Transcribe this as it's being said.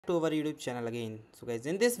To our YouTube channel again. So guys,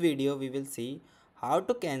 in this video we will see how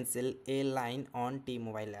to cancel a line on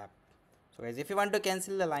T-Mobile app. So guys, if you want to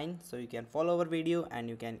cancel the line, so you can follow our video and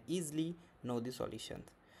you can easily know the solutions.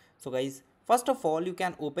 So guys, first of all, you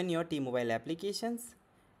can open your T-Mobile applications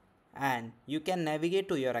and you can navigate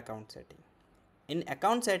to your account setting. In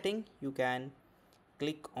account setting, you can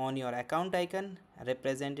click on your account icon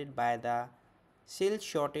represented by the shield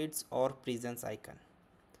shortage or prisons icon.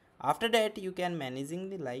 After that, you can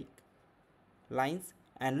managing the lines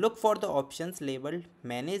and look for the options labeled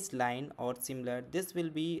manage line or similar. This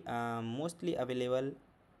will be mostly available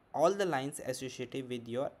all the lines associated with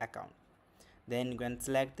your account. Then you can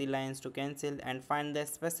select the lines to cancel and find the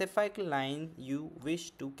specific line you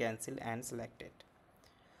wish to cancel and select it.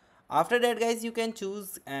 After that guys, you can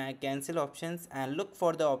choose cancel options and look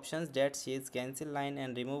for the options that says cancel line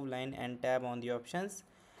and remove line and tap on the options,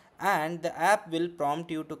 and the app will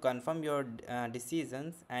prompt you to confirm your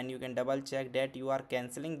decisions and you can double check that you are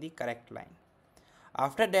cancelling the correct line.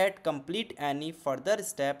 After that, complete any further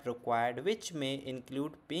step required, which may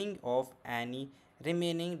include paying off any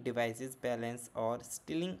remaining devices balance or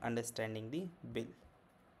still understanding the bill.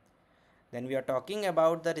 Then we are talking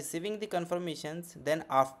about the receiving the confirmations. Then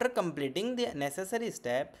after completing the necessary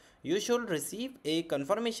step, you should receive a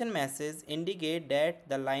confirmation message indicate that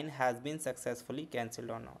the line has been successfully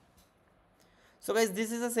cancelled or not. So guys,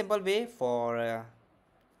 this is a simple way for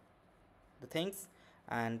the things,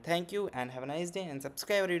 and thank you and have a nice day and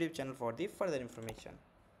subscribe our YouTube channel for the further information.